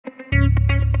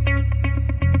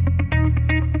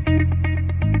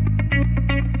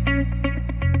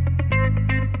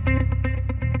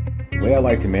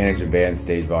like to manage a band's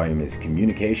stage volume is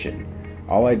communication.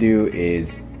 All I do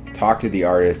is talk to the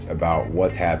artist about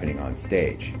what's happening on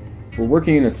stage. If we're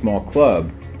working in a small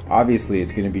club, obviously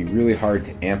it's going to be really hard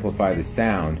to amplify the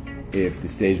sound if the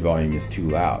stage volume is too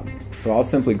loud. So I'll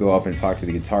simply go up and talk to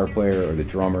the guitar player or the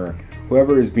drummer,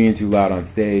 whoever is being too loud on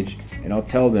stage, and I'll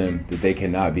tell them that they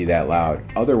cannot be that loud.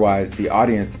 Otherwise, the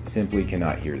audience simply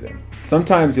cannot hear them.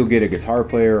 Sometimes you'll get a guitar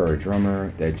player or a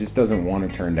drummer that just doesn't want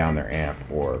to turn down their amp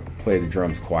or play the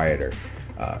drums quieter.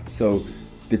 So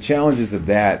the challenges of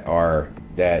that are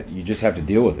that you just have to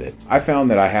deal with it. I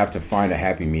found that I have to find a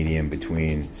happy medium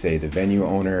between, say, the venue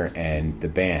owner and the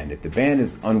band. If the band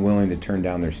is unwilling to turn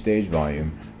down their stage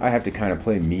volume, I have to kind of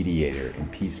play mediator and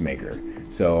peacemaker.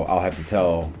 So I'll have to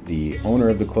tell the owner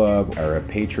of the club or a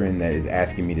patron that is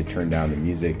asking me to turn down the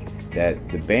music that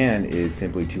the band is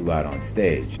simply too loud on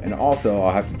stage. And also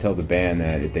I'll have to tell the band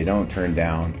that if they don't turn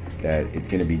down, that it's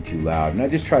going to be too loud. And I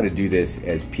just try to do this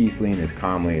as peacefully and as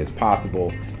calmly as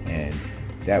possible, and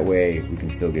that way we can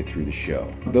still get through the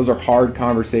show. Those are hard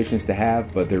conversations to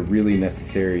have, but they're really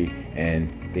necessary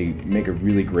and they make a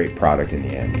really great product in the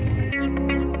end.